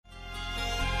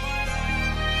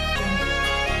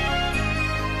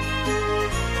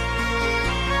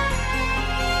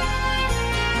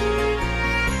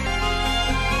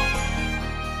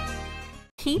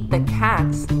the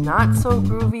Cat's Not So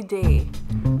Groovy Day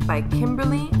by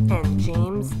Kimberly and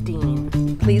James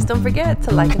Dean. Please don't forget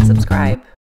to like and subscribe.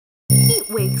 Pete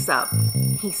wakes up.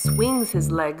 He swings his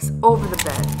legs over the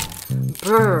bed.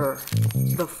 Brr!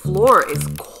 The floor is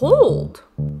cold.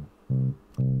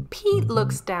 Pete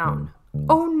looks down.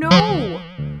 Oh no!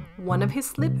 One of his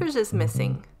slippers is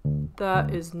missing.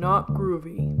 That is not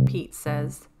groovy, Pete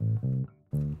says.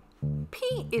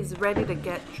 Pete is ready to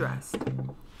get dressed.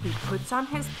 He puts on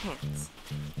his pants.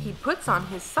 He puts on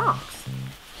his socks.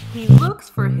 He looks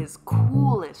for his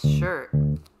coolest shirt.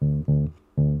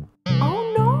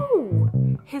 Oh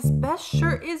no! His best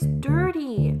shirt is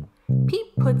dirty.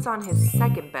 Pete puts on his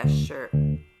second best shirt.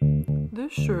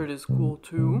 This shirt is cool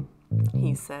too,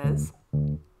 he says.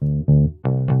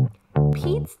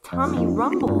 Pete's tummy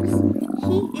rumbles.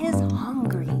 He is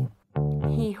hungry.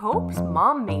 He hopes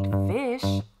Mom made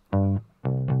fish.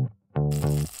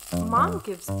 Mom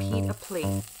gives Pete a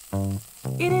plate.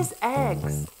 It is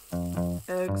eggs.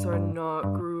 Eggs are not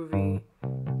groovy,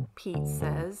 Pete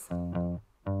says.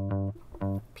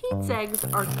 Pete's eggs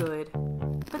are good,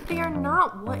 but they are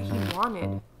not what he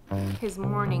wanted. His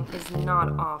morning is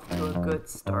not off to a good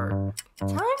start.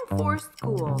 Time for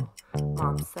school,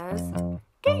 Mom says.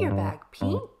 Get your bag,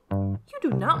 Pete. You do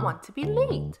not want to be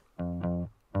late.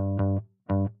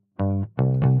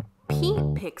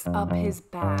 Pete picks up his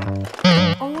bag.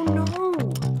 Oh no!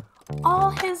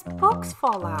 All his books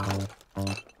fall out.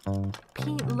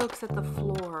 Pete looks at the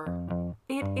floor.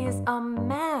 It is a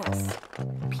mess.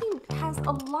 Pete has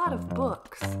a lot of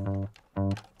books.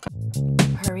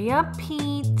 Hurry up,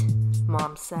 Pete,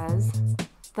 Mom says.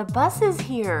 The bus is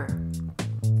here.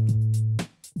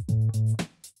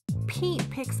 Pete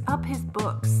picks up his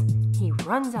books. He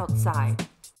runs outside.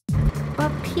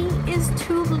 But Pete is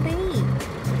too late.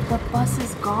 The bus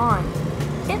is gone.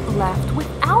 It left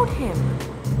without him.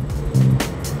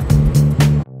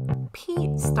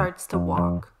 Pete starts to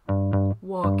walk.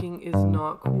 Walking is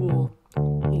not cool,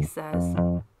 he says.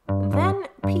 Then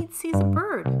Pete sees a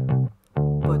bird.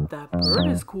 But that bird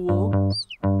is cool.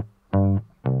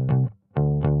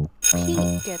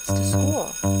 Pete gets to school.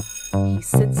 He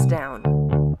sits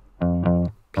down.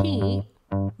 Pete,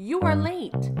 you are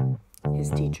late, his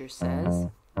teacher says.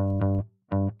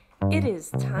 It is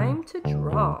time to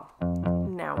draw.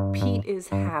 Now Pete is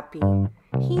happy.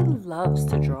 He loves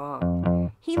to draw.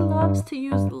 He loves to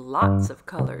use lots of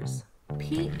colors.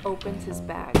 Pete opens his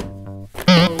bag.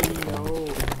 Oh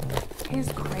no,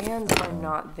 his crayons are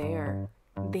not there.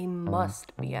 They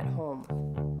must be at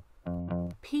home.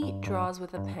 Pete draws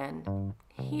with a pen.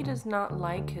 He does not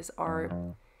like his art.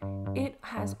 It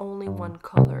has only one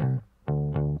color.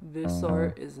 This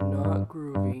art is not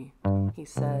groovy, he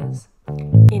says.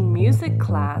 In music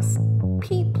class,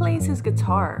 Pete plays his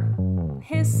guitar.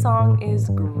 His song is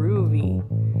groovy.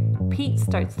 Pete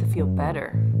starts to feel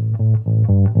better.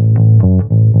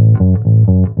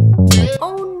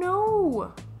 Oh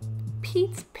no!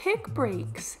 Pete's pick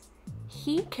breaks.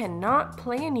 He cannot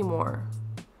play anymore.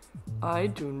 I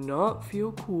do not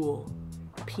feel cool,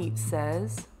 Pete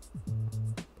says.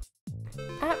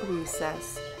 At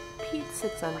recess, Pete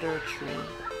sits under a tree.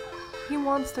 He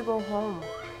wants to go home.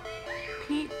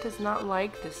 Pete does not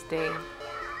like this day.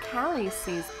 Callie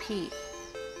sees Pete.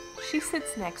 She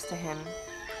sits next to him.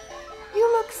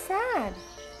 You look sad,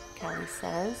 Callie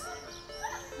says.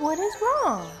 What is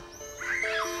wrong?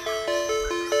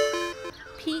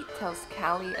 Pete tells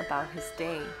Callie about his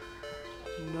day.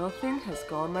 Nothing has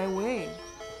gone my way.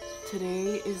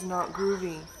 Today is not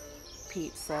groovy,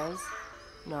 Pete says.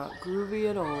 Not groovy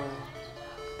at all.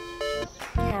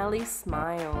 Callie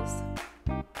smiles.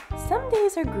 Some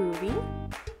days are groovy,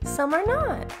 some are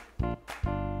not.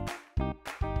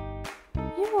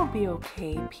 You will be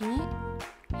okay, Pete.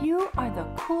 You are the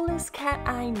coolest cat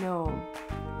I know.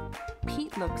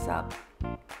 Pete looks up.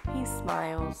 He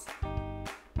smiles.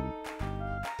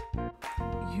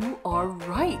 You are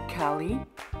right, Callie.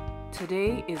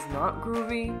 Today is not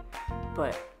groovy,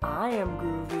 but I am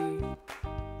groovy.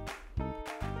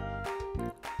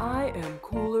 I am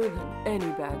cooler than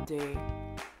any bad day.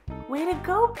 Way to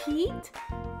go, Pete,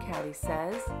 Callie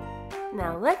says.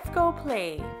 Now let's go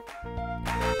play.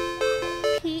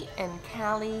 Pete and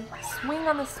Callie swing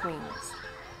on the swings.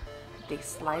 They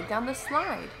slide down the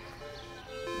slide.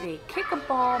 They kick a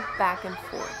ball back and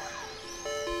forth.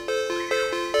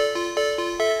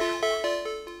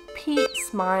 Pete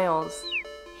smiles.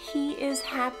 He is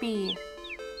happy.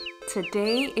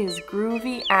 Today is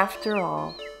groovy after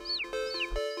all.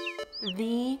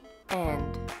 The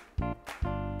end.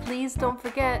 Please don't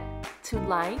forget to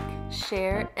like,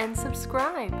 share, and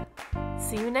subscribe.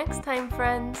 See you next time,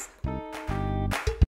 friends.